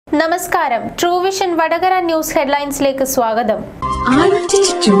നമസ്കാരം, true vision Vadakara news ഹെഡ്ലൈൻസിലേക്ക് സ്വാഗതം.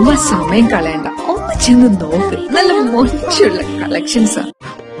 ചുമ്മാ സമയം കളയണ്ട, ഒന്ന് ചെന്ന് നോക്ക്. നല്ല മോശമുള്ള collections.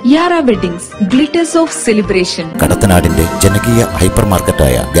 Yara weddings, glitters of celebration. കടത്തനാടിന്റെ ജനകീയ ഹൈപ്പർ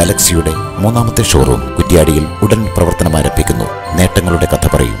മാർക്കറ്റായ ഗാലക്സിയുടെ മൂന്നാമത്തെ ഷോറൂം കുറ്റ്യാടിയിൽ ഉടൻ പ്രവർത്തനം ആരംഭിക്കുന്നു. നേട്ടങ്ങളുടെ കഥ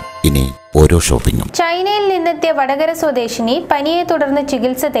പറയും ഇനി ഓരോ ഷോപ്പിംഗും. ചൈനയിൽ നിന്നെത്തിയ വടകര സ്വദേശിനി പനിയെ തുടർന്ന്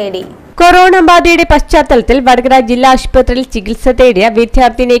ചികിത്സ തേടി. കൊറോണ ബാധയുടെ പശ്ചാത്തലത്തിൽ വടകര ജില്ലാ ആശുപത്രിയിൽ ചികിത്സ തേടിയ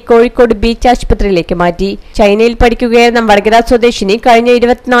വിദ്യാർത്ഥിനെ കോഴിക്കോട് ബീച്ച് ആശുപത്രിയിലേക്ക് മാറ്റി. ചൈനയിൽ പഠിക്കുകയായിരുന്ന വടകര സ്വദേശിനി കഴിഞ്ഞ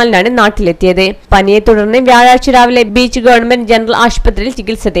 24-നാണ് നാട്ടിലെത്തിയത്. പനിയെ തുടർന്ന് വ്യാഴാഴ്ച രാവിലെ ബീച്ച് ഗവൺമെന്റ് ജനറൽ ആശുപത്രിയിൽ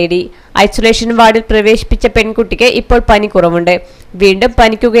ചികിത്സ തേടി. ഐസൊലേഷൻ വാർഡിൽ പ്രവേശിപ്പിച്ച പെൺകുട്ടിക്ക് ഇപ്പോൾ പനി കുറവുണ്ട്. വീണ്ടും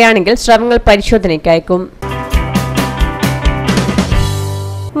പനിക്കുകയാണെങ്കിൽ സ്രവങ്ങൾ പരിശോധനയ്ക്ക് അയക്കും.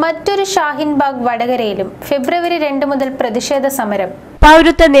 മറ്റൊരു ഷാഹിൻബാഗ് വടകരയിലും ഫെബ്രുവരി 2 മുതൽ പ്രതിഷേധ സമരം.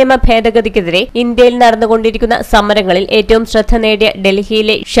 പൗരത്വ നിയമ ഭേദഗതിക്കെതിരെ ഇന്ത്യയിൽ നടന്നുകൊണ്ടിരിക്കുന്ന സമരങ്ങളിൽ ഏറ്റവും ശ്രദ്ധ നേടിയ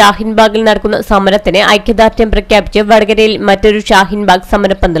ഡൽഹിയിലെ ഷാഹിൻബാഗിൽ നടക്കുന്ന സമരത്തിന് ഐക്യദാർഢ്യം പ്രഖ്യാപിച്ച് വടകരയിൽ മറ്റൊരു ഷാഹിൻബാഗ്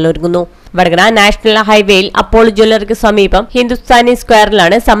സമരപ്പന്തലൊരുങ്ങുന്നു. വടകര നാഷണൽ ഹൈവേയിൽ അപ്പോളോ ജ്വല്ലറിക്ക് സമീപം ഹിന്ദുസ്ഥാനി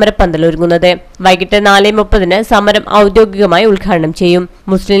സ്ക്വയറിലാണ് സമരപ്പന്തലൊരുങ്ങുന്നത്. വൈകിട്ട് 4:30 സമരം ഔദ്യോഗികമായി ഉദ്ഘാടനം ചെയ്യും.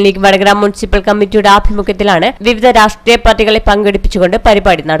 മുസ്ലിം ലീഗ് വടകര മുനിസിപ്പൽ കമ്മിറ്റിയുടെ ആഭിമുഖ്യത്തിലാണ് വിവിധ രാഷ്ട്രീയ പാർട്ടികളെ പങ്കെടുപ്പിച്ചുകൊണ്ട്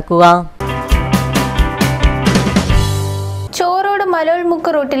പരിപാടി നടക്കുക. ചോറോട് മലോൽമുക്ക്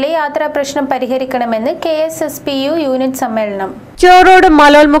റൂട്ടിലെ യാത്രാ പ്രശ്നം പരിഹരിക്കണമെന്ന് KSSPU യൂണിറ്റ് സമ്മേളനം. ചോറോട്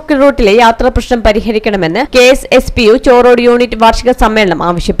മലോൽമുക്ക് റൂട്ടിലെ യാത്രാ പ്രശ്നം പരിഹരിക്കണമെന്ന് KSSPU ചോറോട് യൂണിറ്റ് വാർഷിക സമ്മേളനം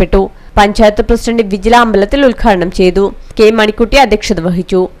ആവശ്യപ്പെട്ടു. പഞ്ചായത്ത് പ്രസിഡന്റ് വിജില അമ്പലത്തിൽ ഉദ്ഘാടനം ചെയ്തു. K മണിക്കുട്ടി അധ്യക്ഷത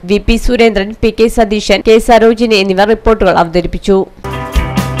വഹിച്ചു. VP Surendran, PK Satheesan, K Sarojini എന്നിവർ റിപ്പോർട്ടുകൾ അവതരിപ്പിച്ചു.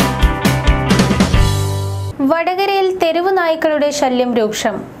 വടകരയിൽ തെരുവു നായ്ക്കളുടെ ശല്യം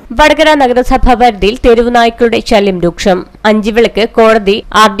രൂക്ഷം. വടകര നഗരസഭാ പരിധിയിൽ തെരുവു നായ്ക്കളുടെ ശല്യം രൂക്ഷം. അഞ്ചുവിളക്ക്, കോടതി,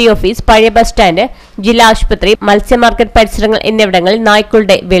 RD ഓഫീസ്, പഴയ ബസ് സ്റ്റാൻഡ്, ജില്ലാ ആശുപത്രി, മത്സ്യ മാർക്കറ്റ് പരിസരങ്ങൾ എന്നിവിടങ്ങളിൽ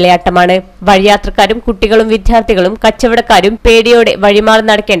നായ്ക്കളുടെ വിളയാട്ടമാണ്. വഴിയാത്രക്കാരും കുട്ടികളും വിദ്യാർത്ഥികളും കച്ചവടക്കാരും പേടിയോടെ വഴിമാറി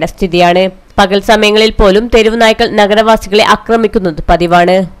നടക്കേണ്ട സ്ഥിതിയാണ്. പകൽ സമയങ്ങളിൽ പോലും തെരുവു നായ്ക്കൾ നഗരവാസികളെ ആക്രമിക്കുന്നത്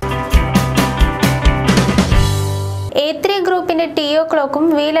പതിവാണ്. A3 ഗ്രൂപ്പിന്റെ TO ക്ലോക്കും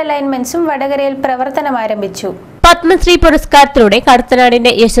വീൽ അലൈൻമെന്റ്സും വടകരയിൽ പ്രവർത്തനം ആരംഭിച്ചു. പത്മശ്രീ പുരസ്കാരത്തിലൂടെ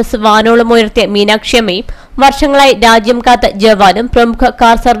കടത്തനാടിന്റെ യശസ് വാനോളം ഉയർത്തിയ മീനാക്ഷിയമ്മയും വർഷങ്ങളായി രാജ്യം കാത്ത ജവാനും പ്രമുഖ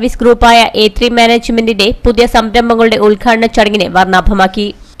കാർ സർവീസ് ഗ്രൂപ്പായ A3 മാനേജ്മെന്റിന്റെ പുതിയ സംരംഭങ്ങളുടെ ഉദ്ഘാടന ചടങ്ങിനെ വർണ്ണാഭമാക്കി.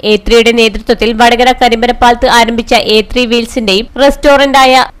 A3യുടെ നേതൃത്വത്തിൽ വടകര കരിമ്പനപ്പാലത്ത് ആരംഭിച്ച A3 വീൽസിന്റെയും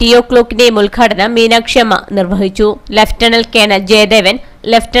റെസ്റ്റോറന്റായ TO ക്ലോക്കിന്റെയും ഉദ്ഘാടനം മീനാക്ഷിയമ്മ നിർവഹിച്ചു. Lieutenant colonel Jayadevan,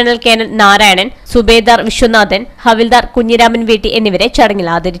 lieutenant colonel Narayanan, Subedar Viswanathan, ഹവിൽദാർ കുഞ്ഞിരാമൻ വീട്ടി എന്നിവരെ ചടങ്ങിൽ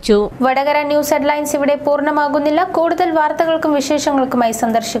ആദരിച്ചു. വടകര ന്യൂസ് ഹെഡ്ലൈൻസ് ഇവിടെ പൂർണ്ണമാകുന്നില്ല. കൂടുതൽ വാർത്തകൾക്കും വിശേഷങ്ങൾക്കുമായി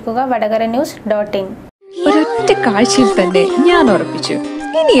സന്ദർശിക്കുക വടകരnews.in. ഒരൊറ്റ കാഴ്ചയിൽ തന്നെ ഞാൻ ഉറപ്പിച്ചു,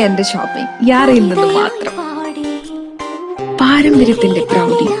 ഇനി എന്റെ ഷോപ്പിംഗ് യാറയിൽ നിന്ന് മാത്രം. പാരമ്പര്യത്തിന്റെ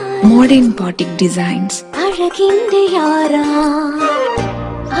പ്രൗഢി, മോഡേൺ ബോട്ടിക് ഡിസൈൻസ്. അഴകിന്റെ യാറ,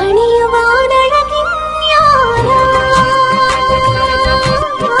 അണിയുവാൻ അഴകിൻ യാറ.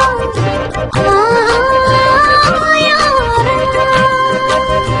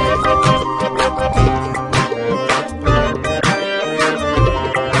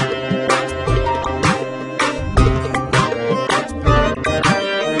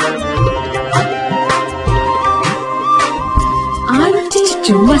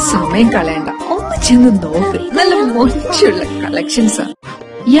 ചുമ്മാ സമയം കളയണ്ട, ഒന്ന് ചെന്ന് നോക്ക്. നല്ല മോശമുള്ള collections.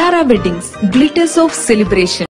 Yara weddings, glitters of celebration.